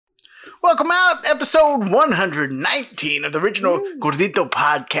Welcome out, episode 119 of the original Gordito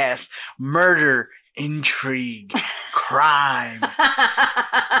podcast. Murder, intrigue, crime.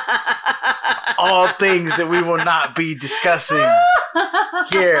 All things that we will not be discussing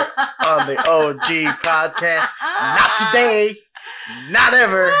here on the OG podcast. Not today. Not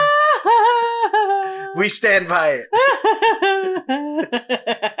ever. We stand by it.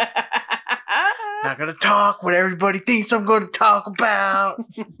 Not gonna talk what everybody thinks I'm gonna talk about.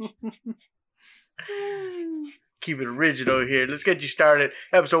 Keep it original here. Let's get you started.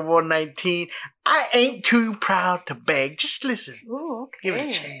 Episode 119. I ain't too proud to beg. Just listen. Ooh, okay. Give it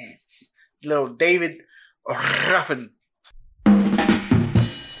a chance. Little David Ruffin.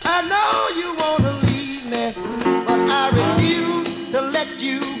 I know you wanna leave me, but I refuse to let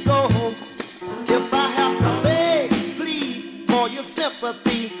you go. If I have to beg, plead for your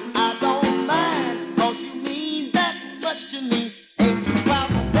sympathy, I don't mind, 'cause you mean that much to me. Ain't you proud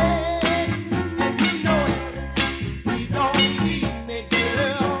to beg, and you know it. Please don't leave me,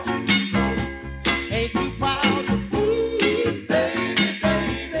 girl. Ain't you proud to plead, baby,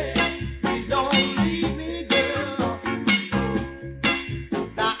 baby. Please don't leave me, girl.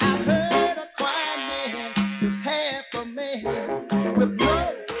 Now I heard a crying man is half a man with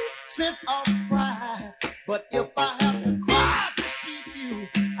no sense of pride. But if I have to cry to keep you,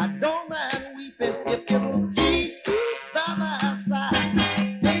 I don't mind weeping if it'll keep you by my side.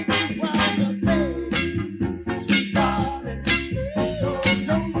 Ain't you proud to beg, sweet darling? Please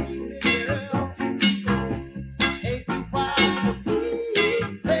don't leave me, girl. Ain't you proud to plead,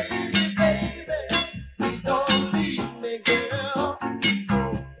 baby, baby? Please don't leave me, girl.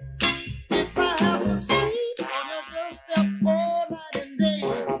 If I have to sleep on your doorstep all night and day,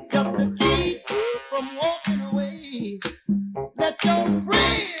 just to keep you from walking away, let your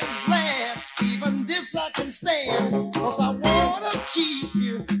friends laugh. Even this I can stand, 'cause I wanna keep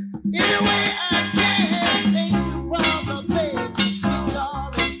you any way I can. Ain't you proud to beg, sweet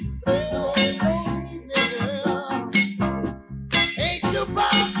darling? Please don't leave me, girl. Ain't you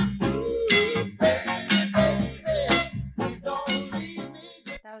proud to plead, baby, baby? Please don't leave me,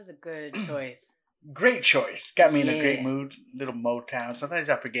 girl. That was a good choice. Great choice. Got me in a great Yeah. mood. Little Motown. Sometimes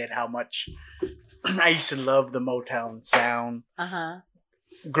I forget how much I used to love the Motown sound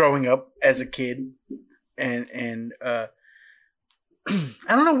growing up as a kid. And I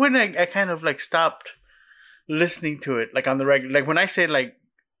don't know when I kind of like stopped listening to it like on the regular. Like when I say the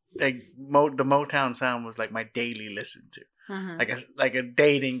Motown sound was like my daily listen to. Like a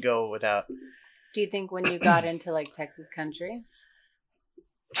day didn't go without. Do you think when you got into like Texas country?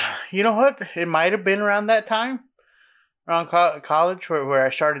 You know what? It might have been around that time, around college, where I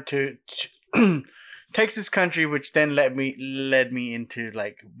started to Texas country, which then led me into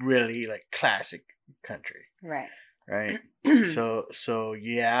like really like classic country, Right. right? so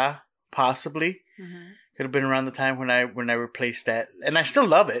yeah, possibly could have been around the time when I replaced that, and I still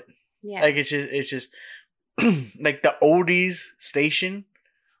love it. Yeah. Like it's just like the oldies station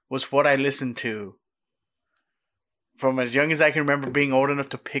was what I listened to from as young as I can remember being old enough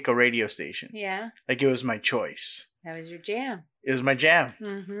to pick a radio station. Yeah. Like it was my choice. That was your jam. It was my jam.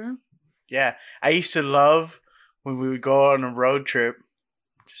 Mm-hmm. Yeah. I used to love when we would go on a road trip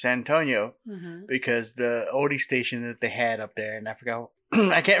to San Antonio because the oldie station that they had up there, and I forgot,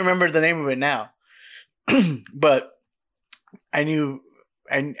 I can't remember the name of it now, but I knew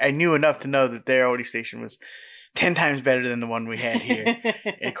enough to know that their oldie station was 10 times better than the one we had here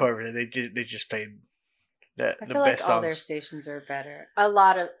in Corpus. They just played the I best feel like songs. all their stations are better. They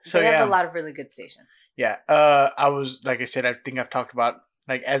have a lot of really good stations. Yeah. I was, like I said, I think I've talked about,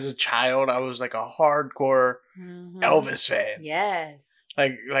 like, as a child, I was like a hardcore Elvis fan. Yes.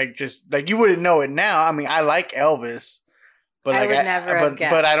 Like just like you wouldn't know it now. I mean, I like Elvis, but I like would never have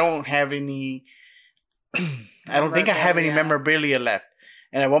guessed. but I don't have any. I don't think I have any memorabilia left.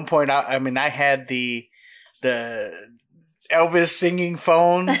 And at one point, I had the Elvis singing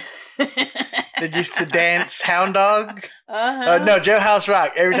phone that used to dance Hound Dog. No, Jailhouse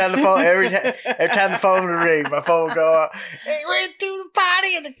Rock. Every time the phone would ring, my phone would go out. Hey, went through the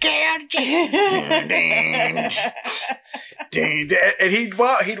party in the couch. And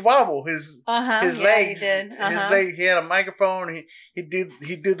he'd wobble his legs. He did. His leg. He had a microphone. He did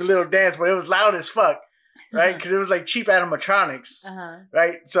the little dance, but it was loud as fuck. Right, because it was like cheap animatronics,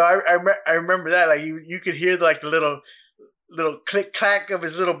 right? So I remember that, like you could hear like the little click clack of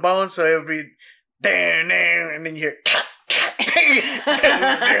his little bones, so it would be down, and then you hear clack, clack,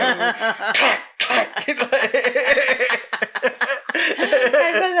 clack, clack. I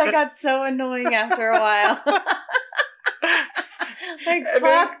bet that got so annoying after a while. Like,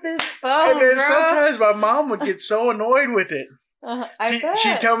 fuck this phone, and then bro. sometimes my mom would get so annoyed with it.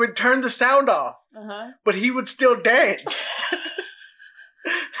 She'd tell me turn the sound off, but he would still dance.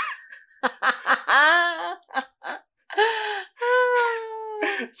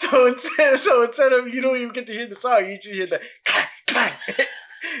 So instead of, you don't even get to hear the song, you just hear the clack, clack,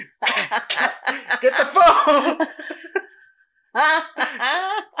 clack, clack. Get the phone.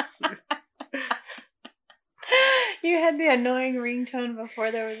 You had the annoying ringtone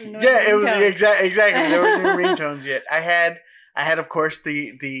before there was annoying. Yeah, it was exactly. There were no ringtones yet. I had of course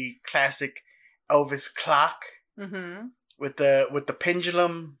the classic Elvis clock with the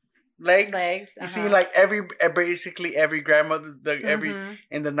pendulum legs. You see, like basically every grandmother,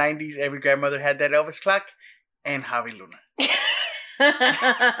 in the 90s, every grandmother had that Elvis clock, and Javi Luna.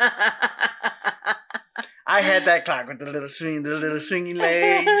 I had that clock with the little swinging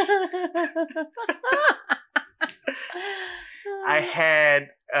legs. I had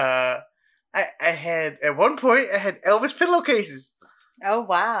at one point I had Elvis pillowcases. Oh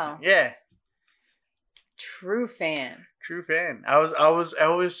wow! Yeah, true fan. I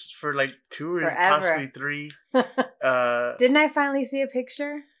was for like 2 or possibly 3. Didn't I finally see a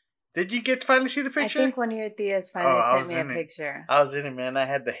picture? Did you get to finally see the picture? I think one of your tias finally sent me a picture. I was in it, man. I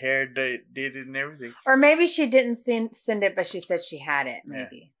had the hair did it and everything. Or maybe she didn't send it, but she said she had it.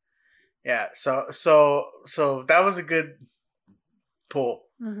 Maybe. Yeah. So that was a good pull,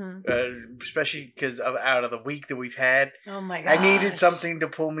 especially because out of the week that we've had. Oh my gosh. I needed something to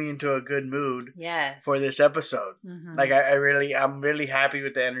pull me into a good mood. Yes. For this episode, like I'm really happy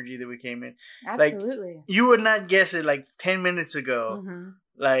with the energy that we came in. Absolutely. Like, you would not guess it. Like 10 minutes ago,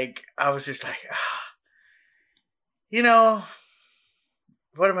 like I was just like,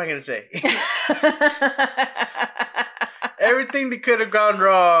 what am I gonna say? Everything that could have gone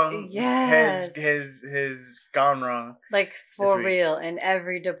wrong has gone wrong. Like, for real, in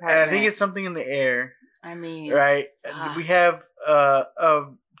every department. And I think it's something in the air. I mean... Right? We have 2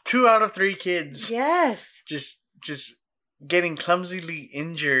 out of 3 kids. Yes. Just getting clumsily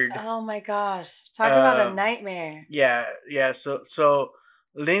injured. Oh my gosh. Talk about a nightmare. Yeah. So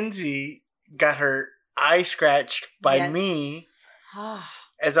Lindsay got her eye scratched by me.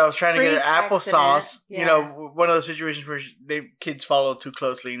 As I was trying to get her applesauce, one of those situations where kids follow too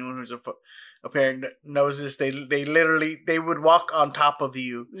closely. Anyone who's a parent knows this. They would walk on top of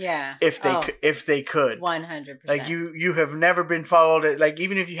you. Yeah. If they could. 100%. Like you have never been followed. Like,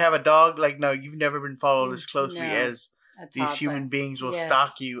 even if you have a dog, like, no, you've never been followed as closely as these human beings will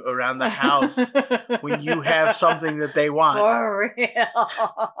stalk you around the house when you have something that they want. For real.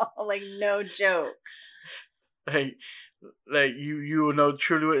 Like, no joke. Like you will know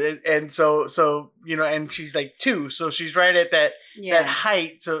truly, and so and she's like 2, so she's right at that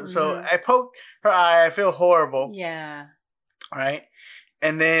height. So I poke her eye. I feel horrible. Yeah. Right,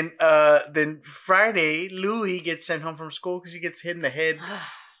 and then Friday, Louis gets sent home from school because he gets hit in the head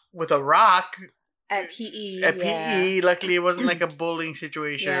with a rock at PE. PE. Luckily, it wasn't like a bullying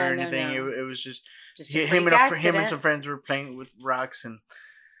situation or anything. No. It was just him and some friends were playing with rocks,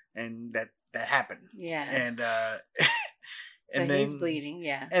 and that happened. Yeah. And so then he's bleeding.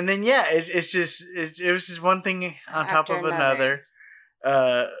 Yeah. And then it was just one thing on top of another.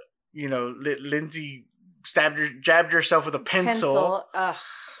 Lindsay jabbed herself with a pencil.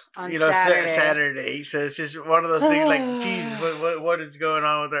 On Saturday. Saturday. So it's just one of those things. Like, Jesus, what is going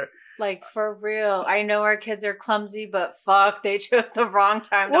on with her? Like, for real. I know our kids are clumsy, but fuck, they chose the wrong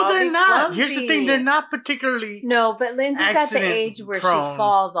time. Well, they're not. Clumsy. Here's the thing: they're not particularly. No, but Lindsay's at the age where she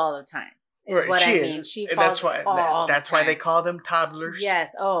falls all the time. Is what I mean. She falls all the time. Why they call them toddlers.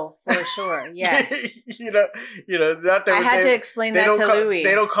 Yes. Oh, for sure. Yes. Not that I had to explain that to Louis.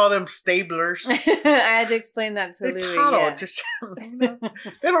 They don't call them stablers. I had to explain that to Louis. Just they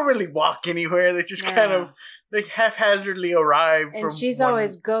don't really walk anywhere. They just kind of haphazardly arrive. And she's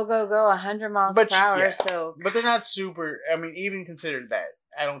always go 100 miles per hour. Yeah. So, but they're not super. I mean, even consider that.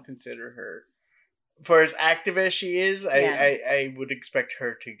 I don't consider her, for as active as she is. I would expect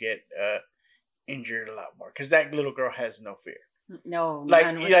her to get injured a lot more, because that little girl has no fear. No,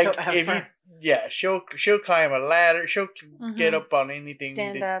 none whatsoever. She'll climb a ladder. She'll get up on anything.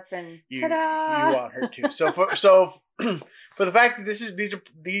 Stand up and you want her to. So for the fact that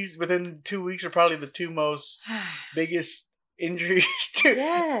these within 2 weeks are probably the 2 most biggest injuries to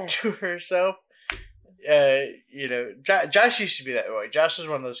herself. Josh used to be that way. Josh was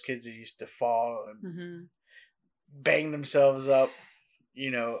one of those kids that used to fall and bang themselves up.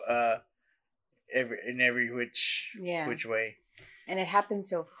 Every which way. And it happens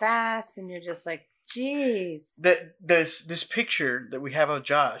so fast, and you're just like, "Geez." This picture that we have of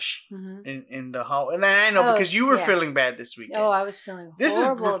Josh in the hall, and I know because you were feeling bad this weekend. Oh, I was feeling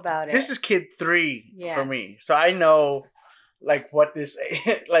horrible about it. This is kid 3 for me, so I know like what this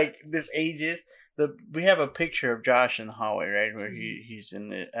like this age is. We have a picture of Josh in the hallway, right, where he's in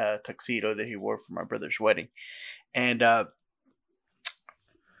the tuxedo that he wore for my brother's wedding, and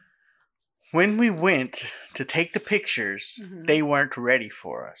when we went to take the pictures, they weren't ready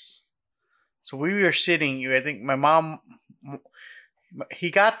for us. So we were sitting. I think my mom.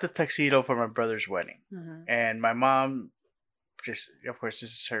 He got the tuxedo for my brother's wedding, and my mom just, of course,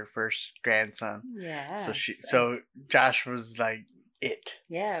 this is her first grandson. Yeah. So Josh was like it.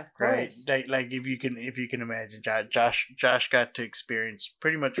 Yeah, of course. Right. Like if you can imagine, Josh got to experience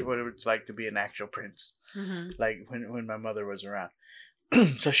pretty much what it was like to be an actual prince. Like when my mother was around.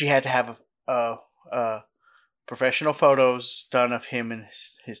 So she had to have professional photos done of him in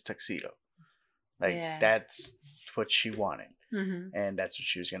his tuxedo. Like that's what she wanted. And that's what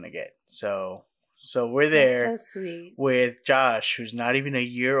she was gonna get. So we're there. That's so sweet. With Josh, who's not even a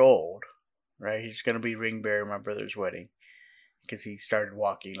year old, right? He's gonna be ring bearer at my brother's wedding because he started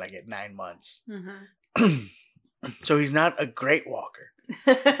walking like at 9 months. So he's not a great walker.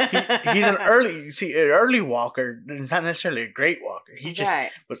 He's an early walker. He's not necessarily a great walker. He just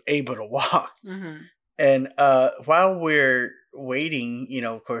was able to walk. And while we're waiting,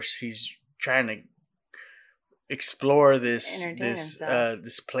 of course, he's trying to explore this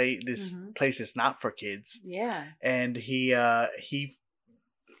place that's not for kids. Yeah. And he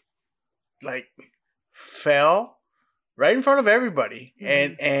like fell right in front of everybody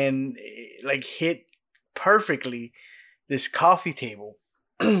and like hit perfectly this coffee table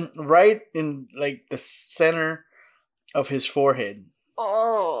right in like the center of his forehead.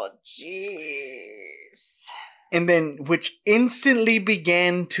 Oh, jeez. And then, which instantly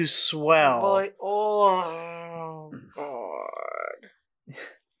began to swell. Boy, oh, God.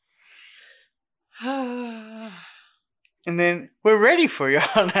 And then, we're ready for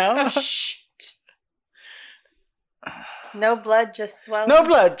y'all now. Oh, shit. No blood, just swelling? No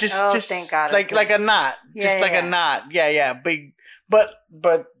blood, just thank God. Like a knot. A knot. Yeah, big, but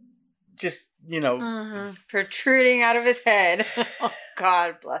just, protruding out of his head. Oh,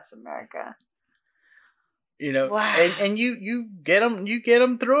 God bless America. Wow. and you get them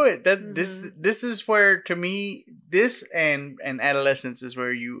through it. That this is where, to me, this and adolescence is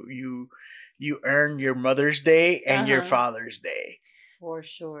where you earn your Mother's Day and your Father's Day. For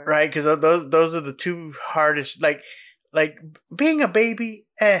sure. Right? Because those are the two hardest. Like being a baby,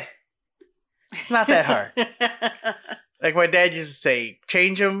 it's not that hard. Like my dad used to say,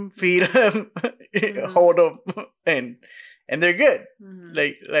 change them, feed them, hold them, and they're good.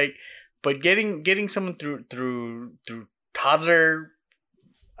 But getting someone through toddler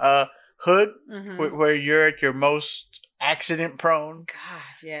hood, where you're at your most accident prone.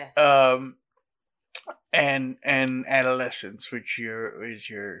 God, yeah. And adolescence, which is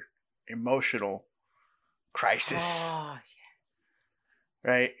your emotional crisis. Oh, yes.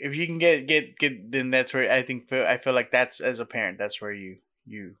 Right. If you can get, then that's where I feel like that's, as a parent, that's where you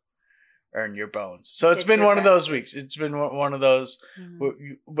earn your bones. So it's been one of those weeks. It's been one of those.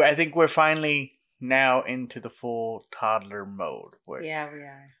 I think we're finally now into the full toddler mode. Where, yeah, we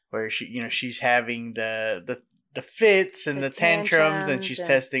are. Where she's having the fits and the tantrums, and she's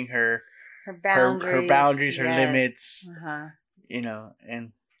testing her boundaries, her limits.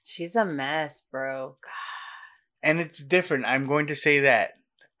 And she's a mess, bro. God. And it's different. I'm going to say that.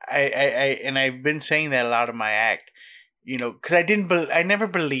 I've been saying that a lot of my act. Because I never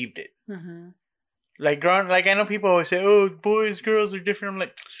believed it. Like I know people always say, "Oh, boys, girls are different." I'm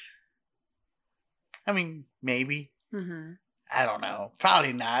like, I mean, maybe. I don't know.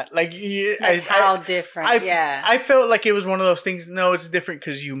 Probably not. Like how different? I felt like it was one of those things. No, it's different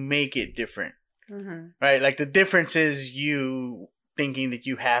because you make it different, right? Like the difference is you thinking that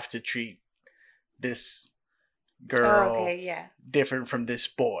you have to treat this girl different from this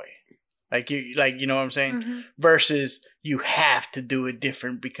boy. Like you know what I'm saying? Versus you have to do it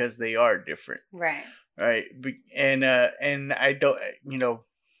different because they are different. Right. Right. And I don't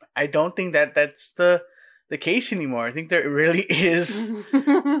think that that's the case anymore. I think there really is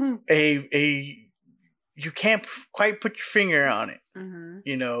you can't quite put your finger on it. I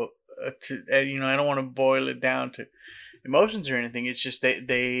don't want to boil it down to emotions or anything. It's just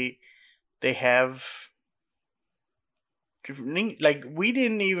they have different, like we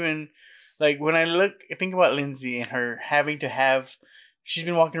didn't even. Like, when I think about Lindsay and her having to have... She's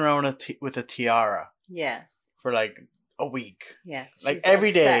been walking around with a tiara. Yes. For, like, a week. Yes. Like,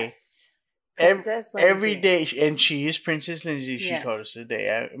 every day. Princess Lindsay. Every day. And she is Princess Lindsay, she told us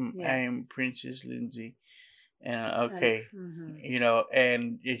today. I am Princess Lindsay. And okay, you know,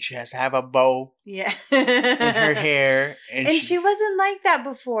 and she has to have a bow. Yeah. in her hair, and she wasn't like that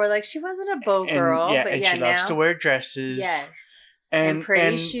before. Like she wasn't a bow girl, but she loves to wear dresses. Yes. And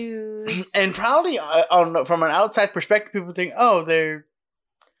pretty shoes. And probably from an outside perspective, people think, oh,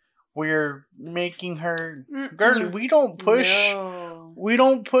 we're making her girly. We don't push. No. We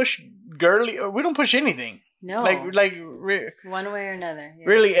don't push girly. We don't push anything. No. Like one way or another. Yeah.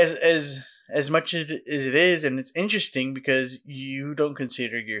 Really, as much as it is, and it's interesting because you don't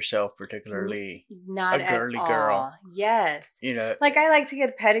consider yourself particularly not a girly at all. Girl. Yes. You know, like I like to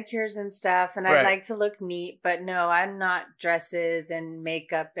get pedicures and stuff, and I like to look neat, but no, I'm not dresses and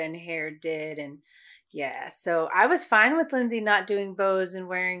makeup and hair did. And yeah, so I was fine with Lindsay not doing bows and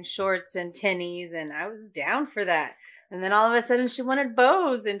wearing shorts and tinnies, and I was down for that. And then all of a sudden she wanted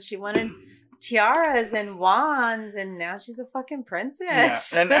bows and she wanted tiaras and wands, and now she's a fucking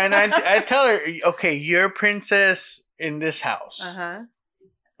princess. Yeah. And I tell her, okay, you're a princess in this house.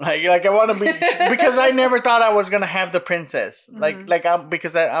 Like I want to be, because I never thought I was gonna have the princess. I'm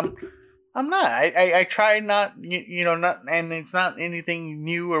not. I try not, you know, not, and it's not anything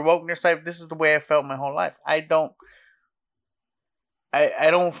new or wokeness type. This is the way I felt my whole life. I don't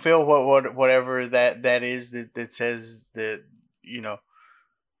feel whatever that is that says that, you know,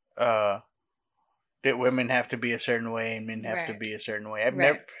 that women have to be a certain way and men have to be a certain way. I've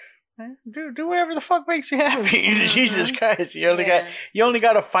never do whatever the fuck makes you happy. Jesus Christ, you only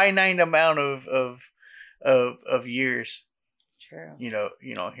got a finite amount of years. True. You know,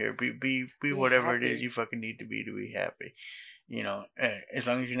 here be whatever happy. It is you fucking need to be happy. You know, as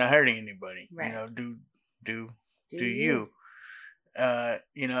long as you're not hurting anybody. Right. You know, do you.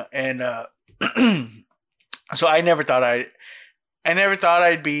 You know, and so I never thought I'd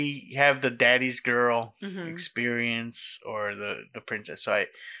have the daddy's girl experience or the princess.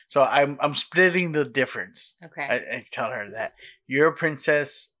 So I'm splitting the difference. Okay. I tell her that you're a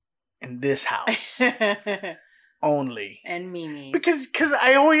princess in this house only. And Mimi. Because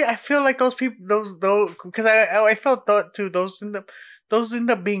I feel like those people those because I felt that too, those end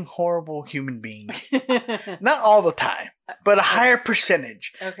up being horrible human beings. Not all the time, but a higher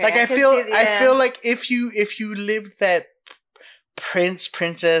percentage. Okay. Like I feel like if you lived that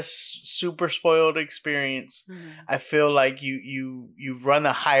princess super spoiled experience, I feel like you run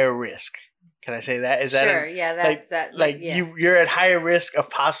a higher risk. Can I say that? Is that sure? Yeah, that's that. Like yeah. You're at higher risk of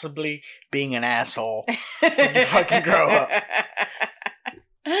possibly being an asshole when you fucking grow up.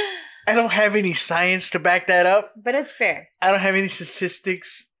 I don't have any science to back that up, but it's fair. I don't have any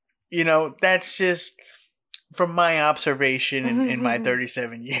statistics. You know, that's just from my observation in my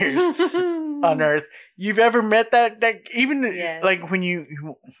 37 years on Earth. You've ever met that even like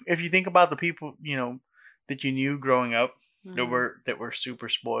if you think about the people, you know, that you knew growing up that were super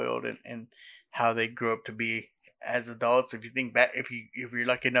spoiled and how they grew up to be as adults. If you think back, if you're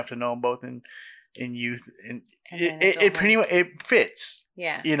lucky enough to know them both in youth, and it pretty much it fits.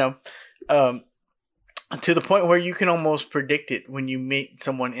 Yeah, you know, to the point where you can almost predict it when you meet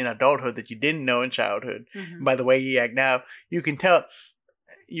someone in adulthood that you didn't know in childhood. By the way you act now, you can tell.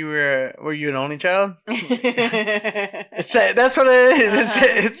 Were you an only child? That's what it is.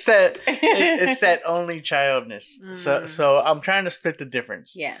 It's that only childness. So I'm trying to split the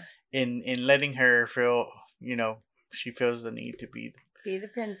difference. Yeah. In letting her feel, you know, she feels the need to be the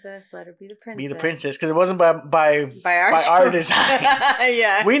princess. Let her be the princess. Be the princess, because it wasn't by our design.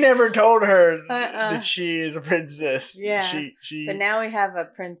 Yeah. We never told her that she is a princess. Yeah. She. But now we have a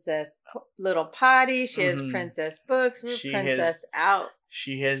princess little potty. She has princess books. We're princess out.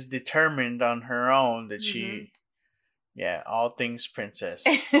 She has determined on her own that she, all things princess.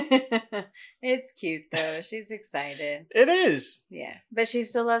 It's cute though. She's excited. It is. Yeah, but she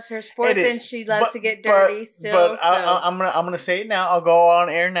still loves her sports and she loves to get dirty still. But I'm gonna say it now. I'll go on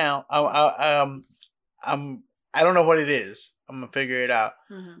air now. I don't know what it is. I'm gonna figure it out.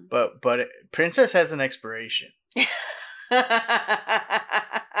 But princess has an expiration.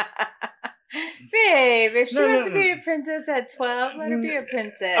 Babe, if she wants to be a princess at 12, let her be a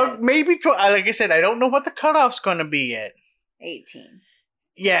princess. Maybe 12. Like I said, I don't know what the cutoff's going to be yet. 18.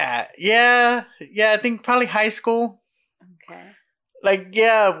 Yeah. I think probably high school. Okay. Like,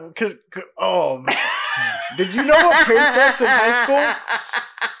 yeah, because, oh, man. Did you know a princess in high school?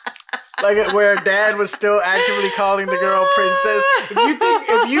 Like, where dad was still actively calling the girl princess.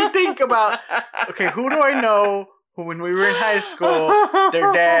 If you think about, okay, who do I know? When we were in high school,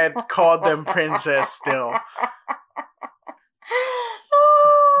 their dad called them princess still.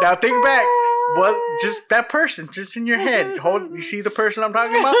 Now think back. Just that person, just in your head. You see the person I'm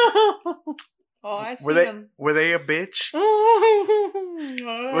talking about? Oh, I see them. Were they a bitch? Were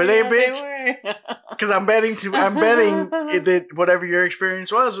they a bitch? Because I'm betting that whatever your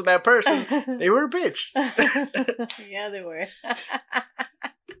experience was with that person, they were a bitch. Yeah, they were.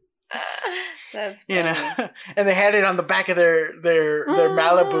 That's funny. You know, and they had it on the back of their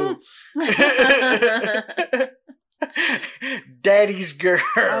Malibu. Daddy's girl.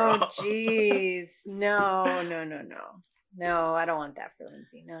 Oh, jeez. No. No, I don't want that for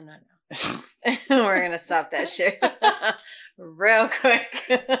Lindsay. No. We're going to stop that shit real quick.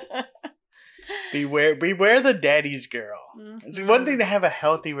 Beware the daddy's girl. Mm-hmm. It's one thing to have a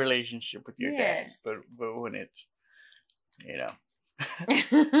healthy relationship with your dad, but when it's, you know.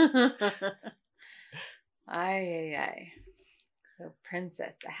 Ay. So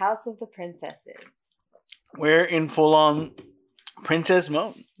Princess, the House of the Princesses. We're in full on princess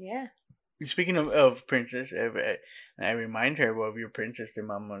mode. Yeah. Speaking of princess, I remind her of your princess that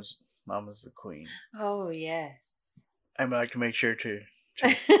Mama's the queen. Oh yes. I'd like to make sure to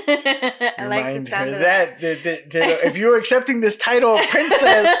I remind like her that if you're accepting this title of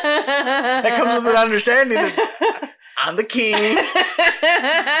princess, that comes with an understanding that I'm the king,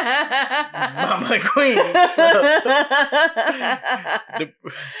 Mama the queen. So, I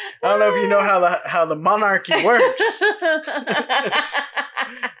don't know if you know how the monarchy works,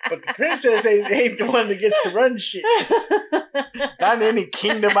 but the princess ain't the one that gets to run shit. Not in any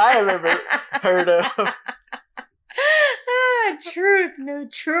kingdom I have ever heard of. Truth, no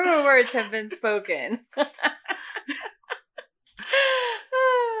truer words have been spoken.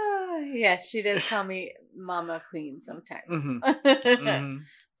 Yes, she does call me Mama Queen sometimes. Mm-hmm. Mm-hmm.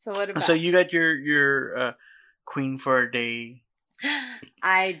 So what about? So you got your Queen for a Day.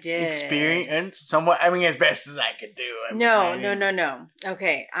 I did experience somewhat. I mean, as best as I could do. No.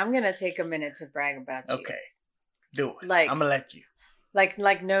 Okay, I'm gonna take a minute to brag about you. Okay, do it. Like I'm gonna let you. Like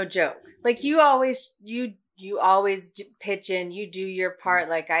no joke. Like you always pitch in. You do your part.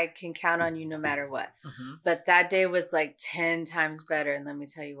 Like I can count on you no matter what. Mm-hmm. But that day was like 10 times better, and let me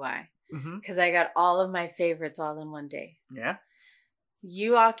tell you why. Because I got all of my favorites all in one day. Yeah.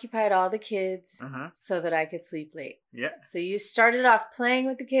 You occupied all the kids so that I could sleep late. Yeah. So you started off playing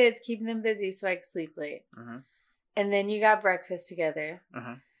with the kids, keeping them busy so I could sleep late. And then you got breakfast together.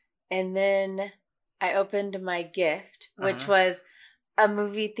 And then I opened my gift, which was a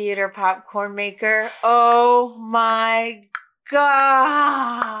movie theater popcorn maker. Oh my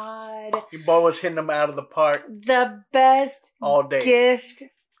God. Your boy was hitting them out of the park. The best all day gift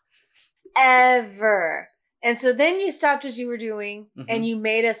ever. And so then you stopped what you were doing and you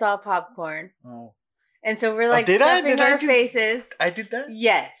made us all popcorn. Oh. And so we're like stuffing our faces. I did that?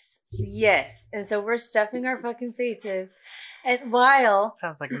 Yes. And so we're stuffing our fucking faces. And while...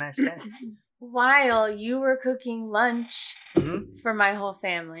 Sounds like a nice day. While you were cooking lunch for my whole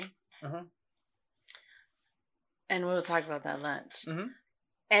family. And we'll talk about that lunch.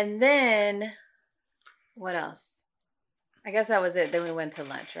 And then... What else? I guess that was it. Then we went to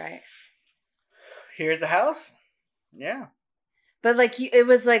lunch, right? Here at the house? Yeah. But like it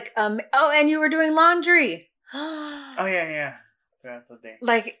was like and you were doing laundry. Oh yeah. Throughout the day.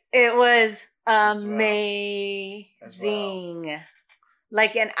 Like it was amazing. Well.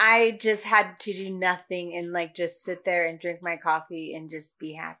 Like and I just had to do nothing and like just sit there and drink my coffee and just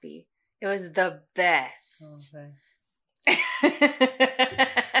be happy. It was the best. Okay.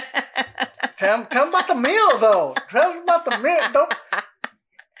 Tell them about the meal though. Tell them about the meal. Don't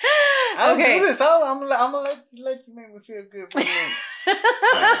I don't do this. I'm gonna let you make me feel good.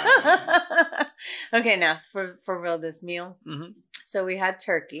 Okay, now for real, this meal. So we had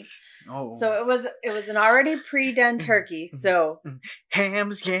turkey. Oh. So it was an already pre-done turkey. So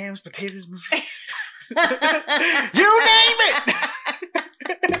hams, yams, potatoes. You name it.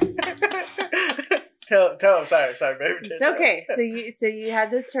 Tell. Sorry, baby. It's okay. So you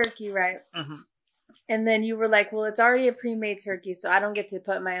had this turkey, right? And then you were like, well, it's already a pre-made turkey, so I don't get to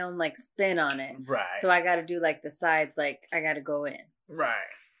put my own, like, spin on it. Right. So I got to do, like, the sides, like, I got to go in. Right.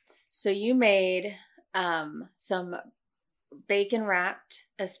 So you made some bacon-wrapped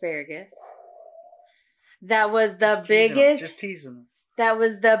asparagus. That was the biggest... Just teasing them. That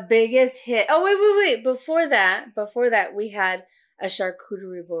was the biggest hit. Oh, wait. Before that, we had a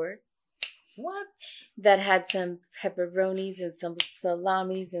charcuterie board. What? That had some pepperonis and some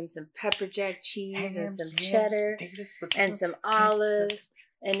salamis and some pepper jack cheese and some cheddar and some olives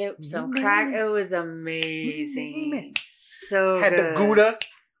and some crack. It was amazing. So had good. The Gouda.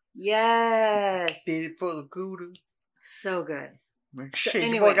 Yes. Did it for the Gouda. So good. Shit, so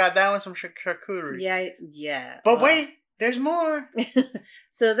anyway, your boy got down with some charcuterie. Yeah. But wait, there's more.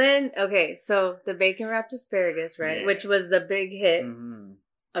 So then, so the bacon wrapped asparagus, right? Yeah. Which was the big hit.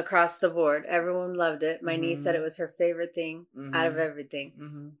 Across the board. Everyone loved it. My niece said it was her favorite thing out of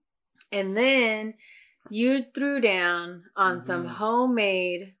everything. And then you threw down on some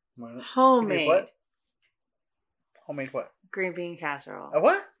homemade What? Homemade what? Green bean casserole. A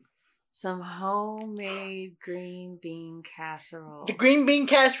what? Some homemade green bean casserole. The green bean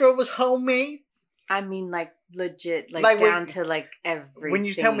casserole was homemade? I mean, like, legit, like down to, like, everything. When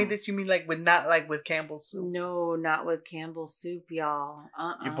you tell me this, you mean, like, not like with Campbell's soup? No, not with Campbell's soup, y'all.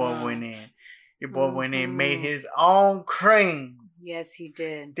 Your boy went in. Your boy went in, made his own cream. Yes, he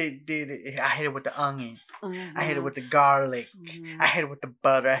did. Did it. I hit it with the onion. I hit it with the garlic. I hit it with the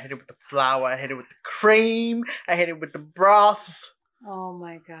butter. I hit it with the flour. I hit it with the cream. I hit it with the broth. Oh,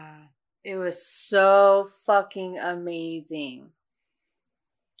 my God. It was so fucking amazing.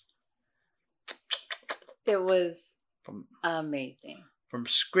 It was amazing. From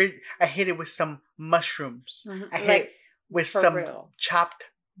scratch, I hit it with some mushrooms. I hit it with some chopped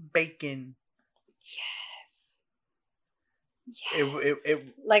bacon. Yes. It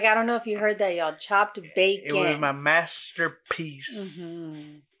like, I don't know if you heard that, y'all. Chopped bacon. It was my masterpiece.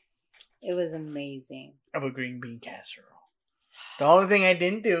 It was amazing. Of a green bean casserole. The only thing I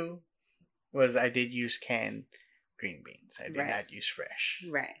didn't do was I did use canned green beans. I did not use fresh.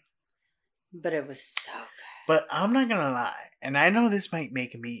 Right. But it was so good. But I'm not going to lie. And I know this might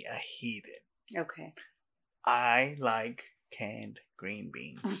make me a heathen. Okay. I like canned green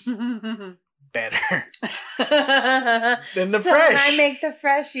beans better than the fresh. So when I make the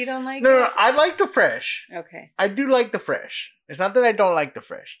fresh, you don't like it? No, I like the fresh. Okay. I do like the fresh. It's not that I don't like the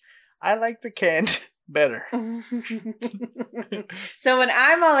fresh. I like the canned better. So when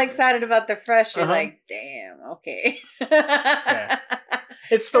I'm all excited about the fresh, you're like, damn, okay. Yeah.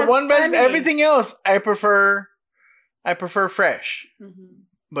 It's the one best. Everything else I prefer fresh.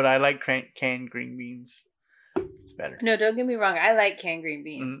 But I like canned green beans better. No, don't get me wrong. I like canned green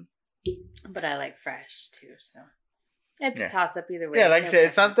beans. But I like fresh too, so it's a toss up either way. Yeah, like I said,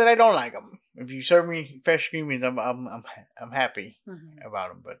 it's not that I don't like them. If you serve me fresh green beans, I'm happy about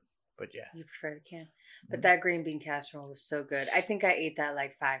them. But yeah, you prefer the can. But that green bean casserole was so good. I think I ate that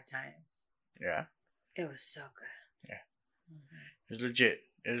like 5 times. Yeah, it was so good. Yeah, it was legit.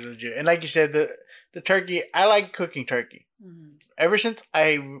 It was legit. And like you said, the turkey. I like cooking turkey. Ever since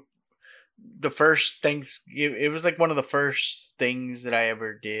the first Thanksgiving, it was like one of the first things that I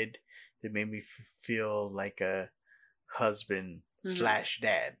ever did that made me feel like a husband /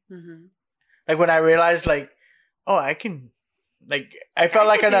 dad. Like when I realized, like, oh, I can, like, I felt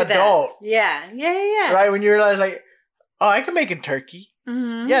like an adult. Yeah. Right? When you realize, like, oh, I can make a turkey.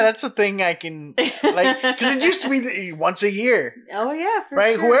 Yeah, that's a thing I can, like, because it used to be once a year. Oh, yeah, for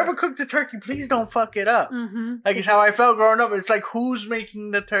right? sure. Whoever cooked the turkey, please don't fuck it up. Like, it's how I felt growing up. It's like, who's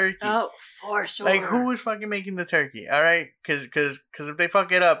making the turkey? Oh, for sure. Like, who is fucking making the turkey? All right? Because if they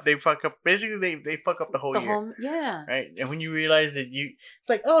fuck it up, they fuck up, basically, they fuck up the whole year. Yeah. Right? And when you realize that it's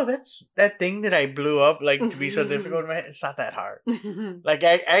like, oh, that's that thing that I blew up, like, to be so difficult, man, it's not that hard. Like,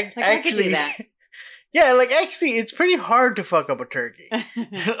 I actually... I could do that. Yeah, like, actually, it's pretty hard to fuck up a turkey. I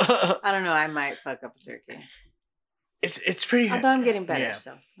don't know. I might fuck up a turkey. It's pretty. Although I'm getting better,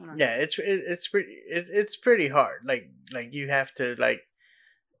 so. I don't know. Yeah, it's pretty hard. Like you have to like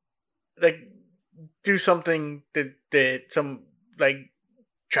do something that some like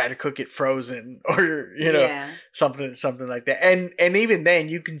try to cook it frozen or something like that. And even then,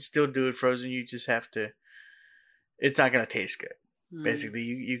 you can still do it frozen. You just have to. It's not gonna taste good. Basically,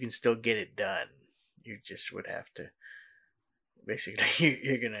 you can still get it done. You just would have to, basically,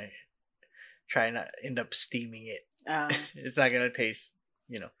 you're going to try not end up steaming it. It's not going to taste,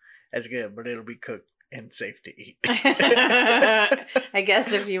 as good, but it'll be cooked and safe to eat. I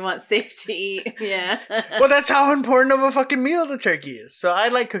guess if you want safe to eat, yeah. Well, that's how important of a fucking meal the turkey is. So I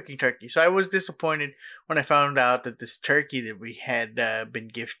like cooking turkey. So I was disappointed when I found out that this turkey that we had been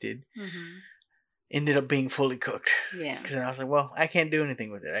gifted ended up being fully cooked. Yeah. Because I was like, well, I can't do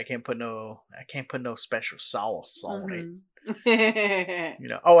anything with it. I can't put no special sauce on it.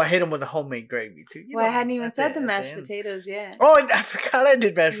 Oh, I hit him with a homemade gravy too. I hadn't even said the mashed potatoes yet. Oh, I forgot I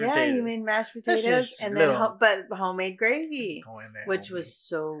did mashed potatoes. Yeah, you made mashed potatoes and then but homemade gravy, which was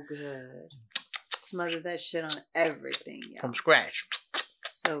so good. Smothered that shit on everything, y'all. From scratch.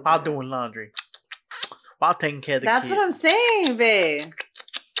 So good. While doing laundry. While taking care of the kids. That's what I'm saying, babe.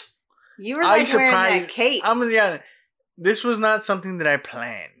 You were like wearing that cape. I'm gonna be honest. This was not something that I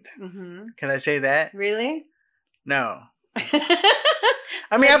planned. Can I say that? Really? No.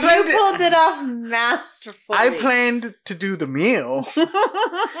 I mean, I planned. You pulled it off masterfully. I planned to do the meal,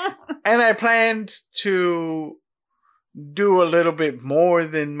 and I planned to do a little bit more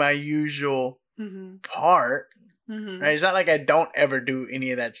than my usual part. Mm-hmm. Right? It's not like I don't ever do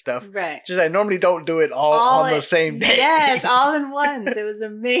any of that stuff. Right. Just I normally don't do it all on the same day. Yes, all in once. It was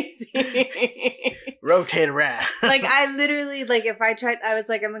amazing. Rotate around. Like I literally, like if I tried, I was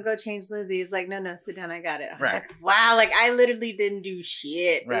like, I'm gonna go change Lindsay. He's like, no, sit down, I got it. I was like, wow, like I literally didn't do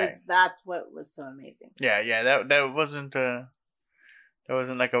shit. Right. That's what was so amazing. Yeah. That wasn't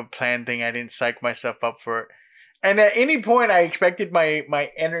like a planned thing. I didn't psych myself up for it. And at any point, I expected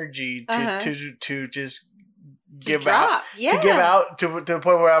my energy to just give out, to give out to the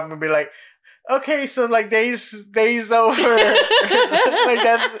point where I'm gonna be like, okay, so like days over, like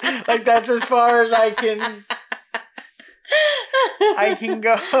that's as far as I can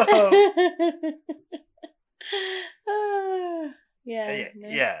go.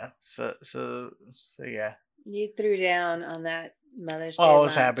 Yeah. So yeah. You threw down on that Mother's Day. I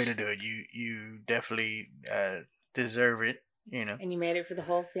was happy to do it. You definitely deserve it, you know. And you made it for the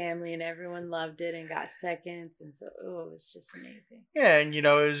whole family, and everyone loved it and got seconds, and so it was just amazing. Yeah, and you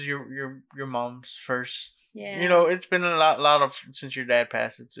know, it was your mom's first. Yeah. You know, it's been a lot of since your dad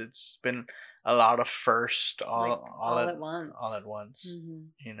passed. It's been a lot of first all at once. All at once. Mm-hmm.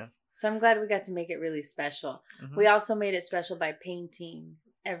 You know. So I'm glad we got to make it really special. Mm-hmm. We also made it special by painting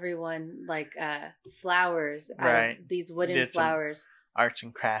everyone like flowers out of these wooden flowers. Arts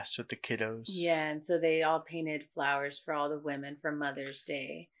and crafts with the kiddos. Yeah, and so they all painted flowers for all the women for Mother's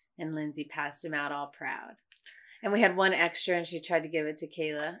Day, and Lindsay passed them out all proud. And we had one extra, and she tried to give it to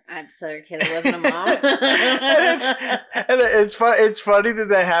Kayla. So Kayla wasn't a mom. and it's fun. It's funny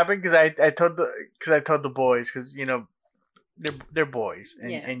that happened because I told the boys, because you know they're boys,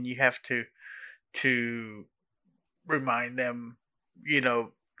 and you have to remind them, you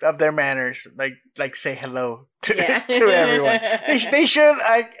know, of their manners, like say hello to everyone. They should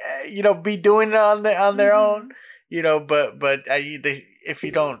be doing it on their own, you know. But if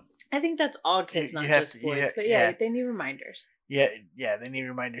you don't, I think that's all kids, not just boys. But they need reminders. Yeah, they need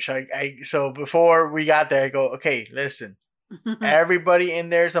reminders. So so before we got there, I go, okay, listen. Everybody in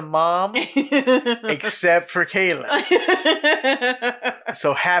there's a mom except for Kayla.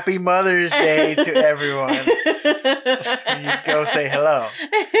 So happy Mother's Day to everyone. You go say hello.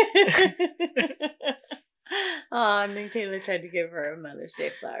 Oh, and then Kayla tried to give her a Mother's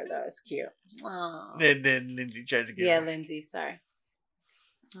Day flower. That was cute. Oh. Then Lindsay tried to give her. Lindsay, sorry.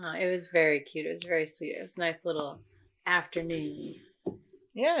 Oh, it was very cute. It was very sweet. It was a nice little afternoon.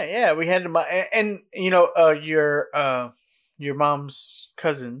 Yeah. We had and you know, your mom's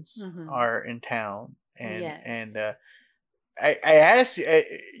cousins are in town, and I asked,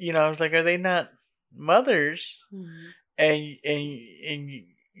 you know, I was like, are they not mothers? Mm-hmm. And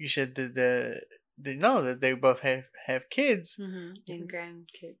you said that that they both have kids and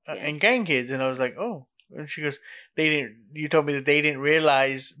grandkids and grandkids, and I was like, oh. And she goes, you told me that they didn't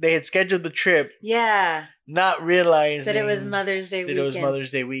realize they had scheduled the trip. Yeah. Not realizing that it was Mother's Day weekend. It was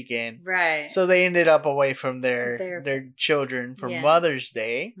Mother's Day weekend. Right. So they ended up away from their children for Mother's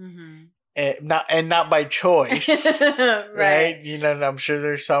Day. Mm-hmm. Not by choice. Right. You know, I'm sure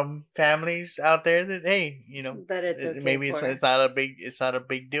there's some families out there that, hey, you know, that it's okay maybe it's not a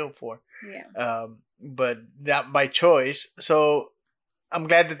big deal for. Yeah. But not by choice. So I'm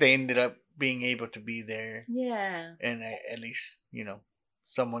glad that they ended up being able to be there. Yeah. And at least, you know,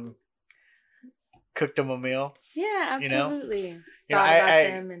 someone cooked them a meal. Yeah, absolutely. You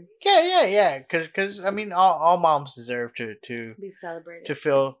know, yeah. Because I mean, all moms deserve to be celebrated, to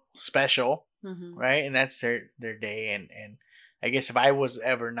feel special, right? And that's their day. And I guess if I was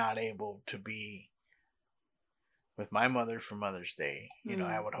ever not able to be with my mother for Mother's Day, you know,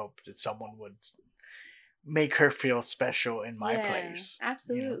 I would hope that someone would make her feel special in my place.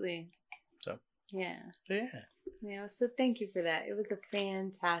 Absolutely. You know? So. Yeah. So thank you for that. It was a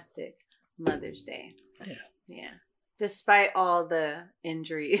fantastic Mother's Day. Yeah. Despite all the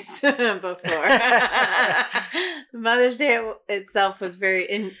injuries before, Mother's Day itself was very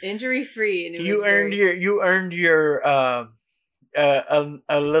injury free, and you earned your a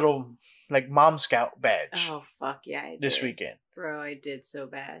little like Mom Scout badge. Oh fuck yeah! I this did. weekend, bro. I did so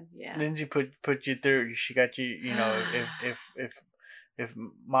bad. Yeah. Lindsay put you through. She got you. You know, if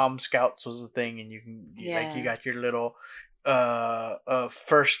Mom Scouts was a thing, and you can like you got your little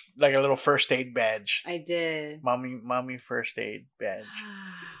first, like a little first aid badge. I did. Mommy first aid badge.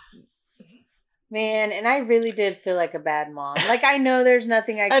 Man, and I really did feel like a bad mom. Like, I know there's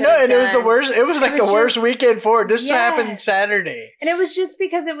nothing I could I know, and done. It was the worst. It was like the worst weekend for it. This happened Saturday. And it was just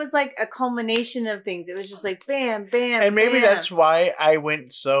because it was like a culmination of things. It was just like bam, bam, and maybe bam. That's why I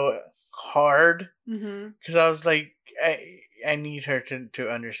went so hard. Because I was like, I need her to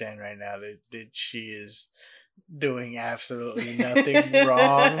understand right now that she is doing absolutely nothing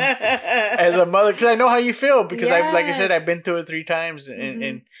wrong as a mother, because I know how you feel, because I, like I said, I've been through it 3 times,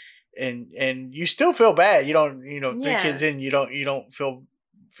 and and you still feel bad. You don't, 3 kids in, you don't feel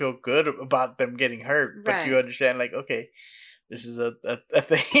good about them getting hurt, but you understand, like, okay, this is a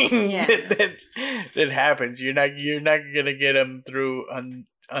thing that happens. You're not gonna get them through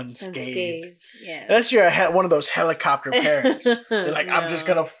unscathed. Yeah. Unless you're one of those helicopter parents. You're like, I'm just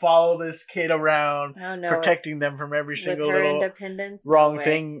gonna follow this kid around, protecting them from every single little wrong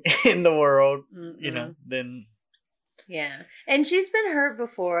thing in the world. Then. Yeah, and she's been hurt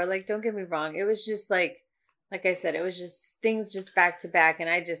before. Like, don't get me wrong. It was just like I said, it was just things just back to back, and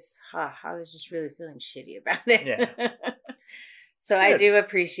I was just really feeling shitty about it. Yeah. So good. I do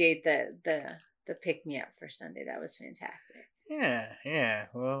appreciate the pick me up for Sunday. That was fantastic. Yeah.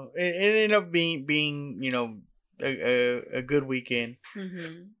 Well, it ended up being a good weekend.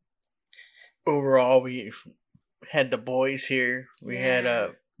 Mm-hmm. Overall, we had the boys here. We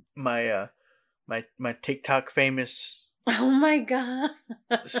had my TikTok famous. Oh my God.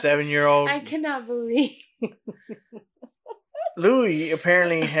 7-year-old. I cannot believe. Louis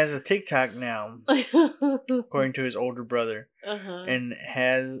apparently has a TikTok now, according to his older brother, and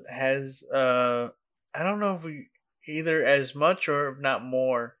has I don't know if we either as much or if not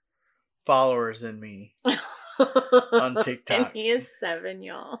more followers than me on TikTok. And he is 7,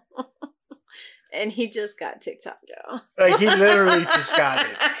 y'all. And he just got TikTok, y'all. Like, he literally just got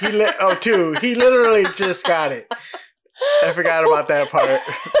it. He literally just got it. I forgot about that part.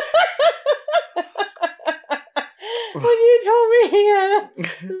 When you told me he had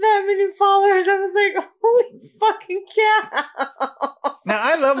that many followers, I was like, holy fucking cow. Now,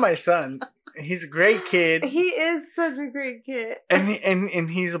 I love my son. He's a great kid. He is such a great kid. And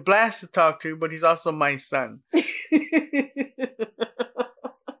he's a blast to talk to, but he's also my son.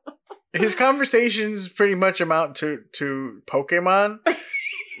 His conversations pretty much amount to Pokemon,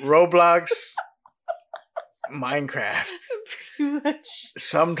 Roblox, Minecraft. Pretty much.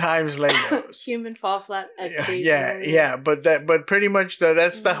 Sometimes Legos. Human fall flat occasionally. Yeah. But pretty much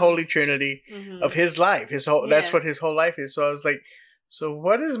that's the holy trinity of his life. That's what his whole life is. So I was like, so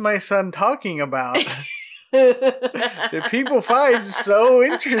what is my son talking about that people find so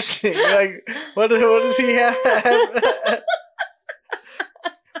interesting? Like, what does he have?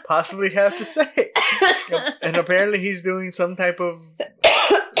 Possibly have to say. And apparently he's doing some type of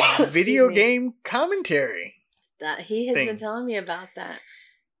video game commentary. That he has been telling me about that.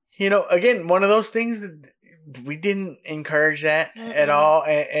 Again, one of those things that we didn't encourage that at all,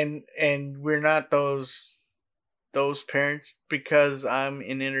 and we're not those parents, because I'm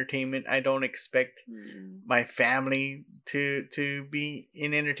in entertainment. I don't expect my family to be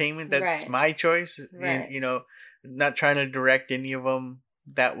in entertainment. That's my choice. Right. And, not trying to direct any of them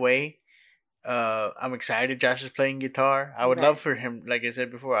that way. I'm excited. Josh is playing guitar. I would love for him, like I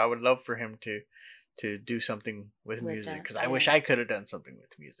said before, I would love for him to do something with music, because I wish I could have done something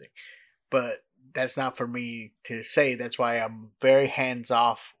with music, but that's not for me to say. That's why I'm very hands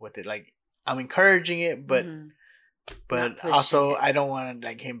off with it. Like, I'm encouraging it, but also I don't want to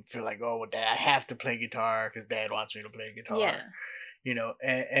like him feel like, oh, well, Dad, I have to play guitar because Dad wants me to play guitar. Yeah.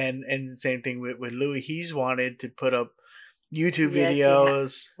 And same thing with Louis. He's wanted to put up YouTube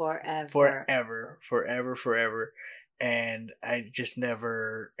videos forever. And I just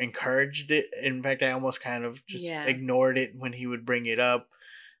never encouraged it. In fact, I almost kind of just ignored it when he would bring it up.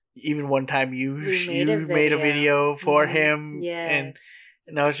 Even one time you made a video for him. Yes.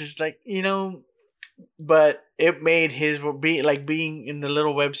 And I was just like, but it made his being in the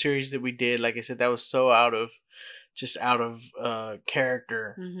little web series that we did. Like I said, that was so out of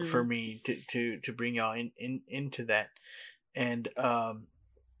character for me to bring y'all into that. And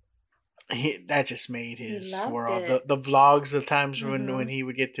that just made his world. The vlogs, the times when he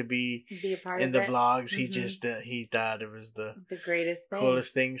would get to be a part in the vlogs, he just he thought it was the greatest thing,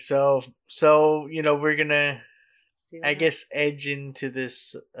 coolest thing. So we're gonna, I guess, edge into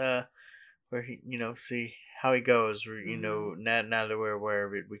this where he see how he goes. We're now that we're aware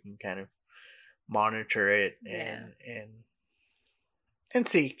of it, we can kind of monitor it and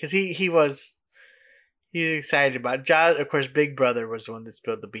see, because he's excited about it. Josh, of course, Big Brother was the one that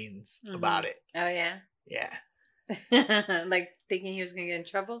spilled the beans about it. Oh, yeah? Yeah. Like, thinking he was going to get in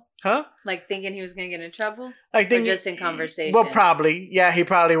trouble? Huh? Like, thinking he was going to get in trouble? Or just in conversation? Well, probably. Yeah, he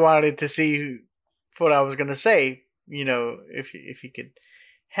probably wanted to see what I was going to say, if he could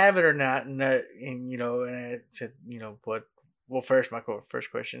have it or not. And I said, what? Well, first, my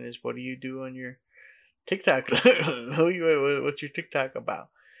first question is, what do you do on your TikTok? What's your TikTok about?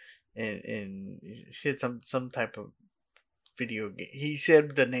 And she had some type of video game. He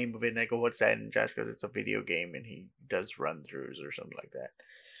said the name of it, and I go, "What's that?" And Josh goes, "It's a video game, and he does run throughs or something like that."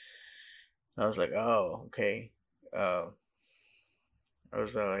 And I was like, "Oh, okay." I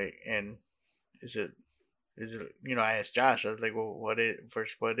was like, "And is it? I asked Josh. I was like, "Well, what is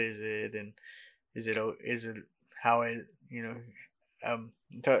it? And is it how it?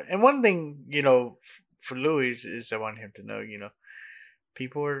 And one thing, for Louis is I want him to know,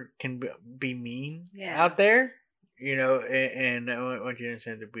 people can be mean out there, and I want you to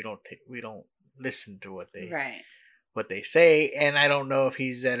understand that we don't listen to what they say, and I don't know if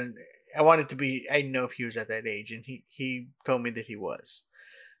he's at I know if he was at that age, and he told me that he was.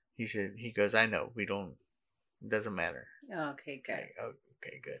 He goes, I know, it doesn't matter. Okay, good.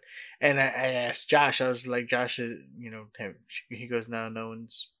 Okay, good. And I asked Josh, I was like, Josh, he goes, no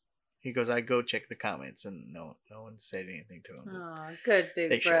one's. He goes, I go check the comments, and no one said anything to him. Oh, good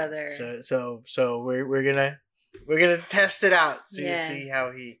big brother. So we're gonna test it out, see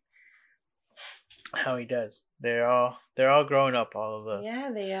how he does. They're all growing up, all of the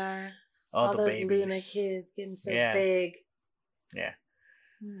they are. all the those babies. Luna kids getting so big. Yeah.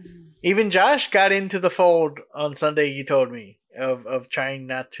 Even Josh got into the fold on Sunday. You told me of trying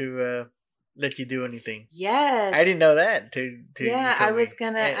not to let you do anything. Yes, I didn't know that. I was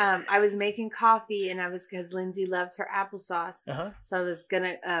gonna. I was making coffee, and because Lindsay loves her applesauce, so I was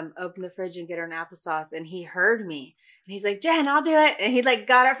gonna open the fridge and get her an applesauce. And he heard me, and he's like, "Jen, I'll do it." And he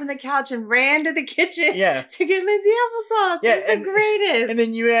got up from the couch and ran to the kitchen, to get Lindsay applesauce. Yeah, it's the greatest. And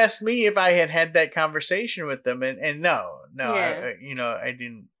then you asked me if I had that conversation with them, and no, I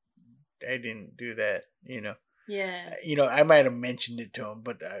didn't do that. Yeah. I might have mentioned it to him,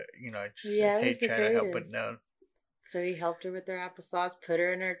 but I just said, hey, try to help, but no. So he helped her with her applesauce, put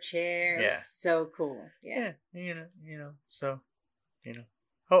her in her chair. It was so cool. Yeah. So,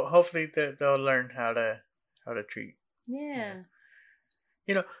 hopefully they'll learn how to treat. Yeah.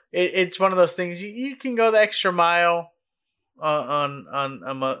 It's one of those things you can go the extra mile on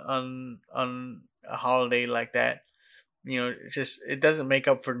a holiday like that. It's just, it doesn't make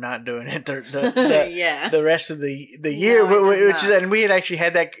up for not doing it the rest of the year, and we had actually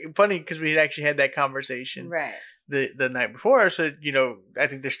had that funny because we had actually had that conversation the night before. So I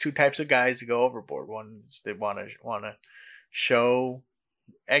think there's two types of guys that go overboard. Ones that want to show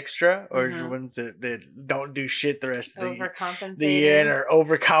extra, or ones that don't do shit the rest of the year and are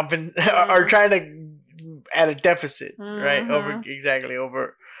are trying to at a deficit, right?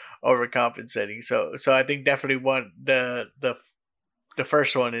 Overcompensating. So I think definitely the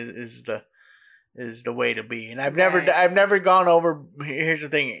first one is the way to be. And I've never gone over. Here's the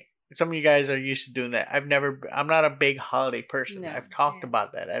thing. Some of you guys are used to doing that. I'm not a big holiday person. I've talked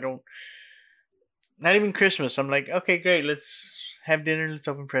about that. I don't, not even Christmas. I'm like, okay, great. Let's have dinner. Let's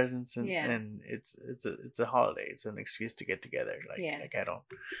open presents. And it's a holiday. It's an excuse to get together. Like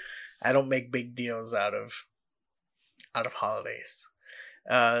I don't make big deals out of holidays.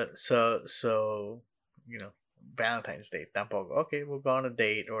 So Valentine's Day tampoco. Okay, we'll go on a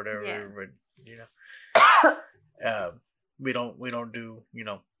date or whatever. But, we don't do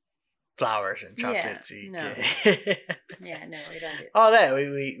flowers and chocolates. No. We don't do all that.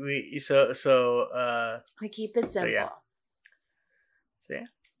 We keep it simple. So yeah.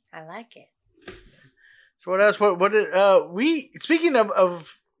 I like it. So what else? What did we? Speaking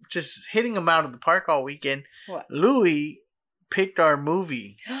of just hitting them out of the park all weekend. What? Louis picked our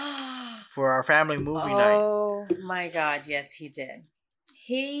movie for our family movie night. Oh my God, yes he did.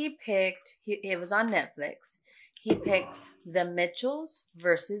 He picked, it was on Netflix. He picked The Mitchells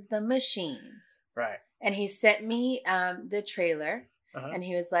versus the Machines. Right. And he sent me the trailer, and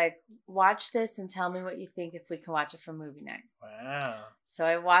he was like, watch this and tell me what you think if we can watch it for movie night. Wow. So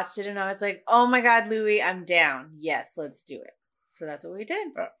I watched it and I was like, oh my God, Louis, I'm down. Yes, let's do it. So that's what we did.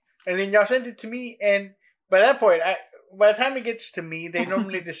 And then y'all sent it to me, and by that point, by the time it gets to me, they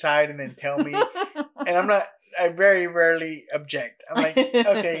normally decide and then tell me. And I very rarely object. I'm like,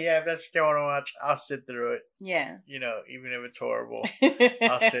 okay, yeah, if that's what you want to watch, I'll sit through it. Yeah. Even if it's horrible,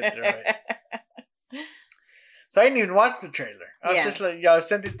 I'll sit through it. So I didn't even watch the trailer. I was just like, y'all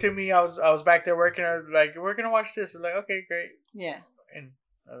sent it to me. I was back there working. I was like, we're going to watch this. I was like, okay, great. Yeah. And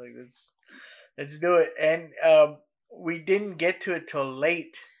I was like, let's do it. And we didn't get to it till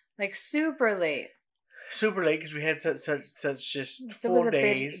late. Like super late. Super late because we had such just 4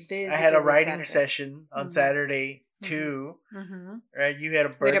 days. I had a writing session on Saturday too. Mm-hmm. Right, you had a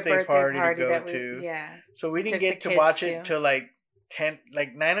birthday party to go to. Yeah. So we didn't get to watch it till like 9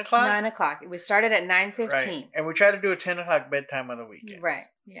 o'clock. 9 o'clock. We started at 9:15. Right. And we tried to do a 10 o'clock bedtime on the weekends. Right.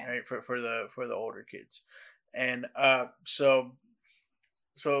 Yeah. Right, for the older kids, and so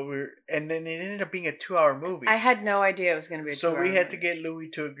and then it ended up being a 2-hour movie. I had no idea it was going to be a 2-hour So we had movie. to get Louis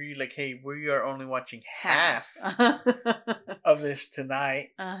to agree, like, hey, we are only watching half of this tonight,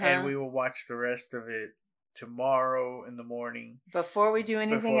 and we will watch the rest of it tomorrow in the morning. Before we do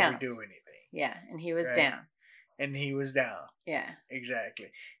anything else. Yeah, and he was down. And he was down. Yeah.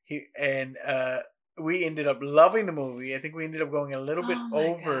 Exactly. We ended up loving the movie. I think we ended up going a little bit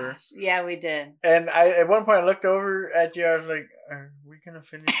over. Gosh. Yeah, we did. And at one point I looked over at you. I was like, "Are we gonna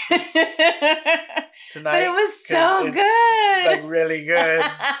finish this tonight?" But it was so good, like really good.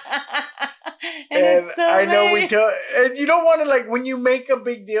 and so I know we do. And you don't want to, like, when you make a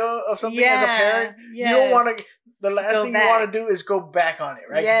big deal of something as a parent, you don't want to. The last thing you want to do is go back on it,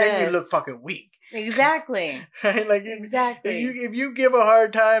 right? Yes. Then you look fucking weak. Exactly. Right? Like, exactly. If you give a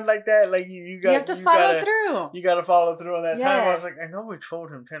hard time like that, like you have to follow through. You got to follow through on that time. I was like, I know we told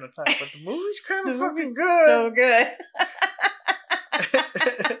him 10 o'clock, but the movie's kind of fucking good. So good.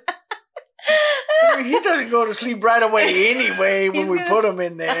 I mean, he doesn't go to sleep right away anyway when we put him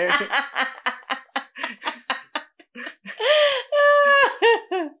in there.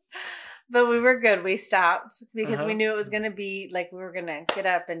 But we were good. We stopped because we knew it was going to be like we were going to get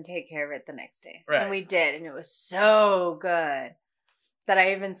up and take care of it the next day. Right. And we did. And it was so good that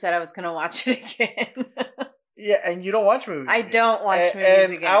I even said I was going to watch it again. Yeah. And you don't watch movies. I don't watch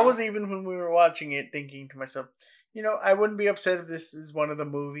movies again. I was, even when we were watching it, thinking to myself, I wouldn't be upset if this is one of the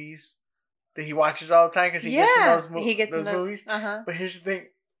movies that he watches all the time because he gets in those movies. But here's the thing.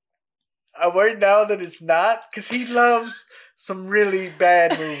 I'm worried now that it's not because he loves some really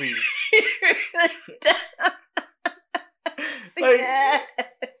bad movies. He really does. Yes,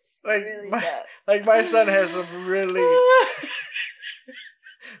 he really does. Like my son has some really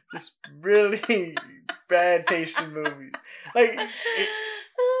bad taste in movies. Like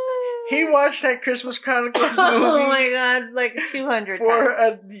he watched that Christmas Chronicles movie. Oh my god, like 200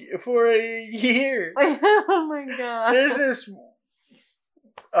 times for a year. Oh my god. There's this.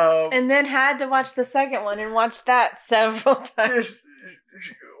 And then had to watch the second one and watch that several times. This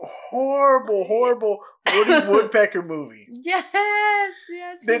horrible Woody Woodpecker movie. Yes.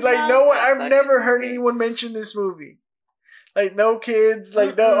 I've never heard anyone mention this movie. Like, no kids.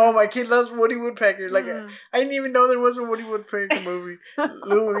 Like, no, oh, my kid loves Woody Woodpecker. Like, I didn't even know there was a Woody Woodpecker movie.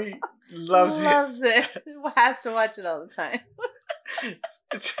 Louis loves it. Has to watch it all the time.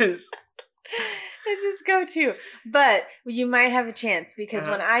 It's his. It's his go-to. But you might have a chance because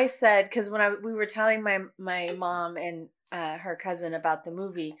when I said, we were telling my mom and her cousin about the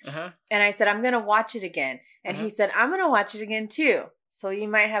movie, and I said, I'm going to watch it again. And he said, I'm going to watch it again too. So you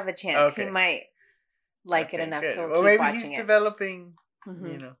might have a chance. Okay. He might like it enough to keep watching it. Maybe he's developing,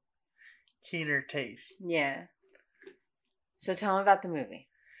 keener taste. Yeah. So tell him about the movie.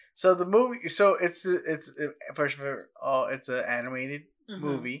 So the movie, it's first of all, it's an animated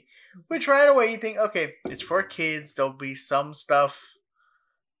movie, which right away you think, okay, it's for kids. There'll be some stuff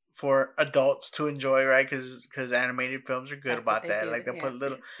for adults to enjoy, right? Because animated films are good about that. Like they'll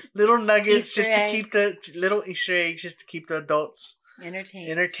put little nuggets just to keep the little Easter eggs just to keep the adults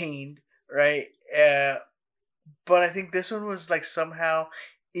entertained, right? But I think this one was like somehow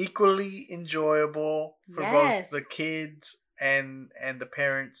equally enjoyable for both the kids and the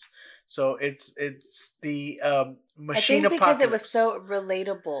parents. So it's the machine apocalypse. I think because it was so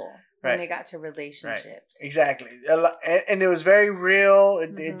relatable when it got to relationships. Right. Exactly, and it was very real.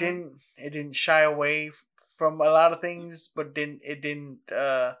 It didn't shy away from a lot of things, but it didn't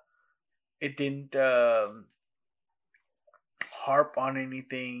harp on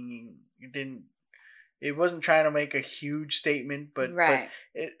anything. It wasn't trying to make a huge statement, but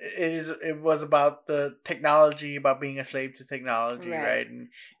it was about the technology, about being a slave to technology, right? And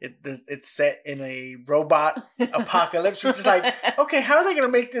it's set in a robot apocalypse, which is like, okay, how are they going to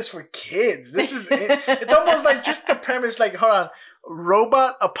make this for kids? It's almost like just the premise, like, hold on,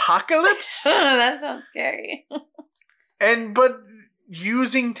 robot apocalypse? That sounds scary. But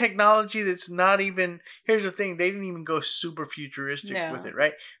using technology that's not even, here's the thing, they didn't even go super futuristic with it,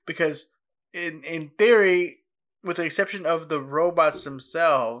 right? Because in theory, with the exception of the robots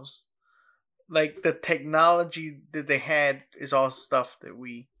themselves, like the technology that they had is all stuff that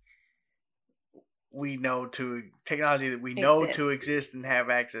we know to exist and have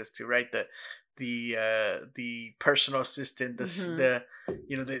access to, right? The personal assistant, the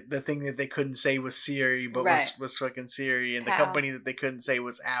thing that they couldn't say was Siri, but was fucking Siri, and the company that they couldn't say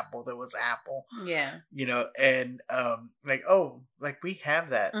was Apple, that was Apple. Yeah. And we have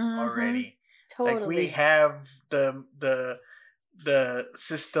that already. Totally. Like we have the the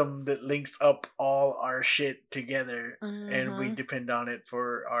system that links up all our shit together, and we depend on it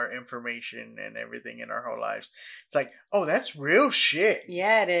for our information and everything in our whole lives. It's like, oh, that's real shit.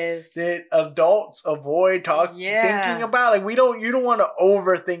 Yeah, it is. That adults avoid thinking about. Like, you don't want to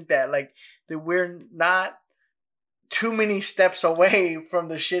overthink that. Like, that we're not too many steps away from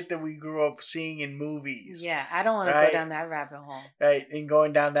the shit that we grew up seeing in movies. Yeah, I don't want to go down that rabbit hole. Right, and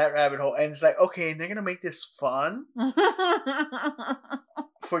going down that rabbit hole. And it's like, okay, and they're going to make this fun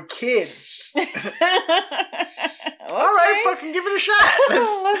for kids. Okay. All right, fucking give it a shot.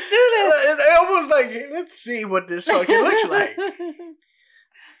 Let's do this. It's almost like, let's see what this fucking looks like.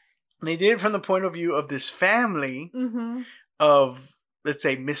 They did it from the point of view of this family of, let's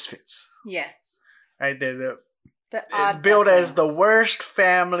say, misfits. Yes. Right, they're odd built as the worst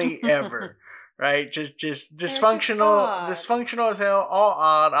family ever, right? Just dysfunctional as hell, all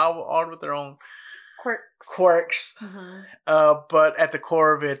odd with their own quirks. But at the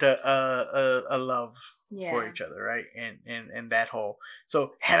core of it, a love for each other, right? And that whole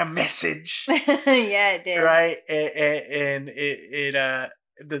had a message. Yeah, it did. Right, and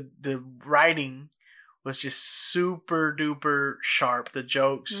the writing was just super duper sharp. The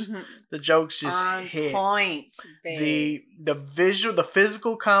jokes just on hit point. Babe. The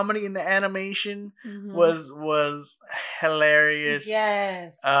physical comedy in the animation was hilarious.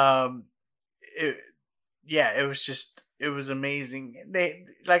 Yes. It was amazing. They,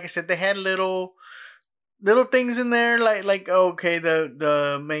 like I said, they had little things in there like okay,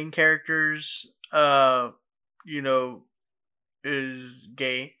 the main characters is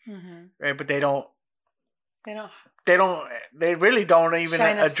gay, right? But they really don't even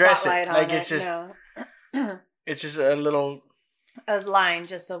address it. Like, it's just it's just a line,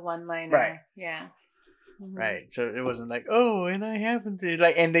 just a one-liner. Right. Yeah. Right. So it wasn't like, oh, and I happen to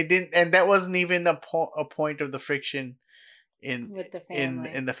like, and they didn't, and that wasn't even a point of the friction with the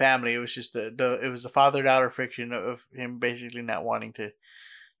family. In the family. It was just it was the father-daughter friction of him basically not wanting to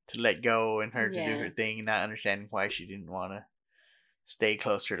let go and her to do her thing, and not understanding why she didn't want to stay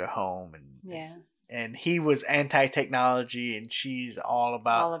closer to home, and he was anti-technology, and she's all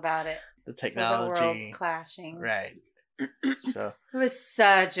about it. The technology. So the world's clashing. Right. So it was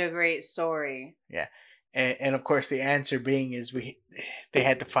such a great story. Yeah. And of course the answer being is they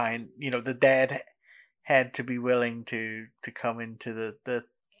had to find, the dad had to be willing to come into the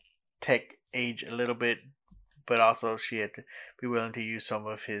tech age a little bit, but also she had to be willing to use some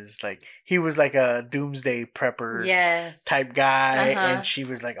of his, like, he was like a doomsday prepper type guy, and she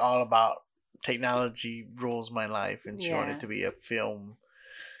was like all about technology rules my life, and she wanted to be a film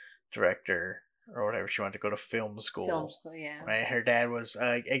director or whatever. She wanted to go to film school. Right. Her dad was,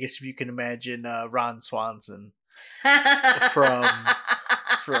 I guess if you can imagine, Ron Swanson from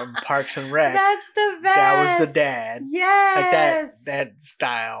Parks and Rec. That's the best. That was the dad. Yes. Like that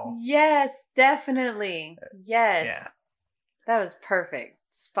style. Yes, definitely. Yes. Yeah. That was perfect.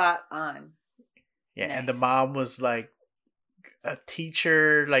 Spot on. Yeah, nice. And the mom was like a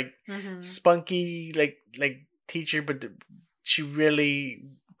teacher, like spunky, like teacher, but she really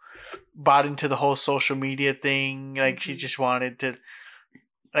bought into the whole social media thing. Like she just wanted to,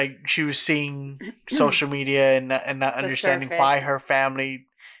 like, she was seeing social media and not understanding why her family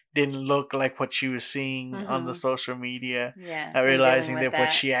didn't look like what she was seeing on the social media. Yeah, not realizing that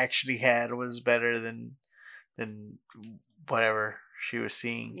what she actually had was better than whatever she was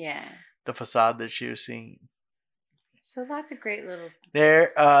seeing. Yeah, the facade that she was seeing. So that's a great little. There,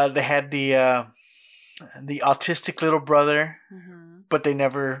 they had the autistic little brother, but they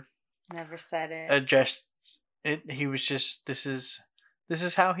never said it. Addressed it. He was just, this is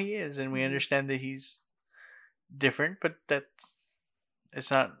how he is, and we understand that he's different, but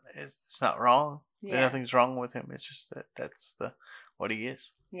it's not wrong. Yeah. Nothing's wrong with him. It's just that's what he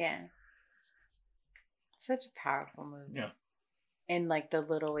is. Yeah. Such a powerful movie. Yeah. In like the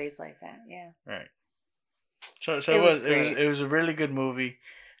little ways like that. Yeah. Right. So it was a really good movie.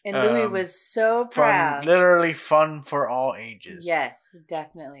 And Louis was so proud. Literally fun for all ages. Yes,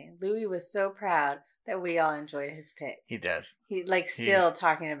 definitely. Louis was so proud that we all enjoyed his pick. He does. He still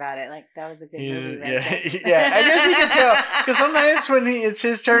talking about it. Like, that was a good movie. Right there. Yeah. I guess you can tell. Because sometimes when it's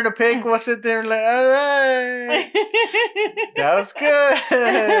his turn to pick, we'll sit there and like, all right. That was good.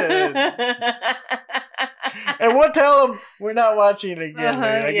 And we'll tell them we're not watching it again.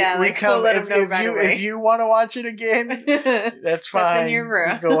 If you want to watch it again, that's fine. That's in your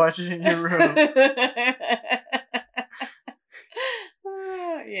room. You go watch it in your room.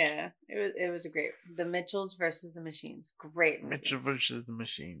 Yeah, it was a great. The Mitchells versus the Machines. Great movie. Mitchell versus the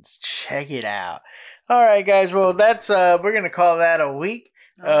Machines. Check it out. All right, guys. Well, that's we're gonna call that a week.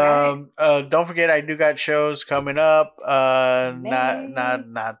 Don't forget, I do got shows coming up.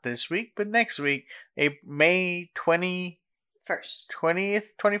 Not this week, but next week, May 20th,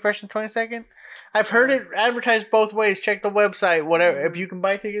 21st, and 22nd. I've heard it advertised both ways. Check the website. Whatever. If you can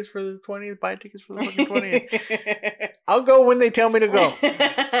buy tickets for the 20th, buy tickets for the fucking 20th. I'll go when they tell me to go.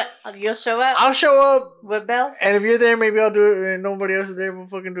 You'll show up? I'll show up. With bells? And if you're there, maybe I'll do it. And nobody else is there, we'll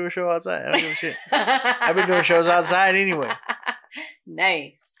fucking do a show outside. I don't give a shit. I've been doing shows outside anyway.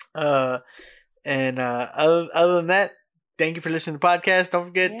 Nice. Other than that, thank you for listening to the podcast. Don't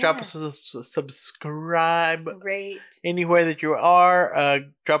forget, drop us a subscribe. Great. Anywhere that you are.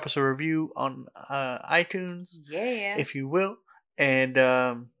 Drop us a review on iTunes. Yeah. If you will. And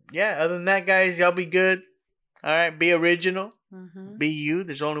other than that, guys, y'all be good. All right. Be original. Mm-hmm. Be you.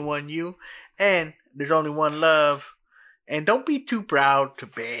 There's only one you. And there's only one love. And don't be too proud to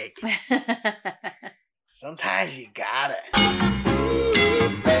beg. Sometimes you gotta.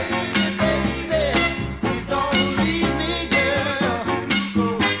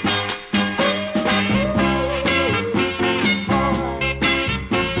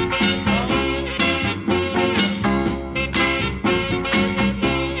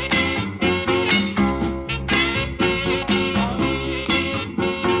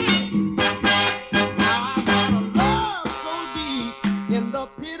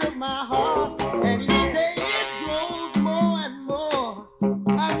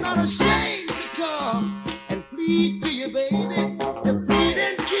 Ashamed to come and plead to you, baby. The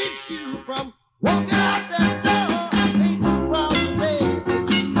pleading keeps you from walking.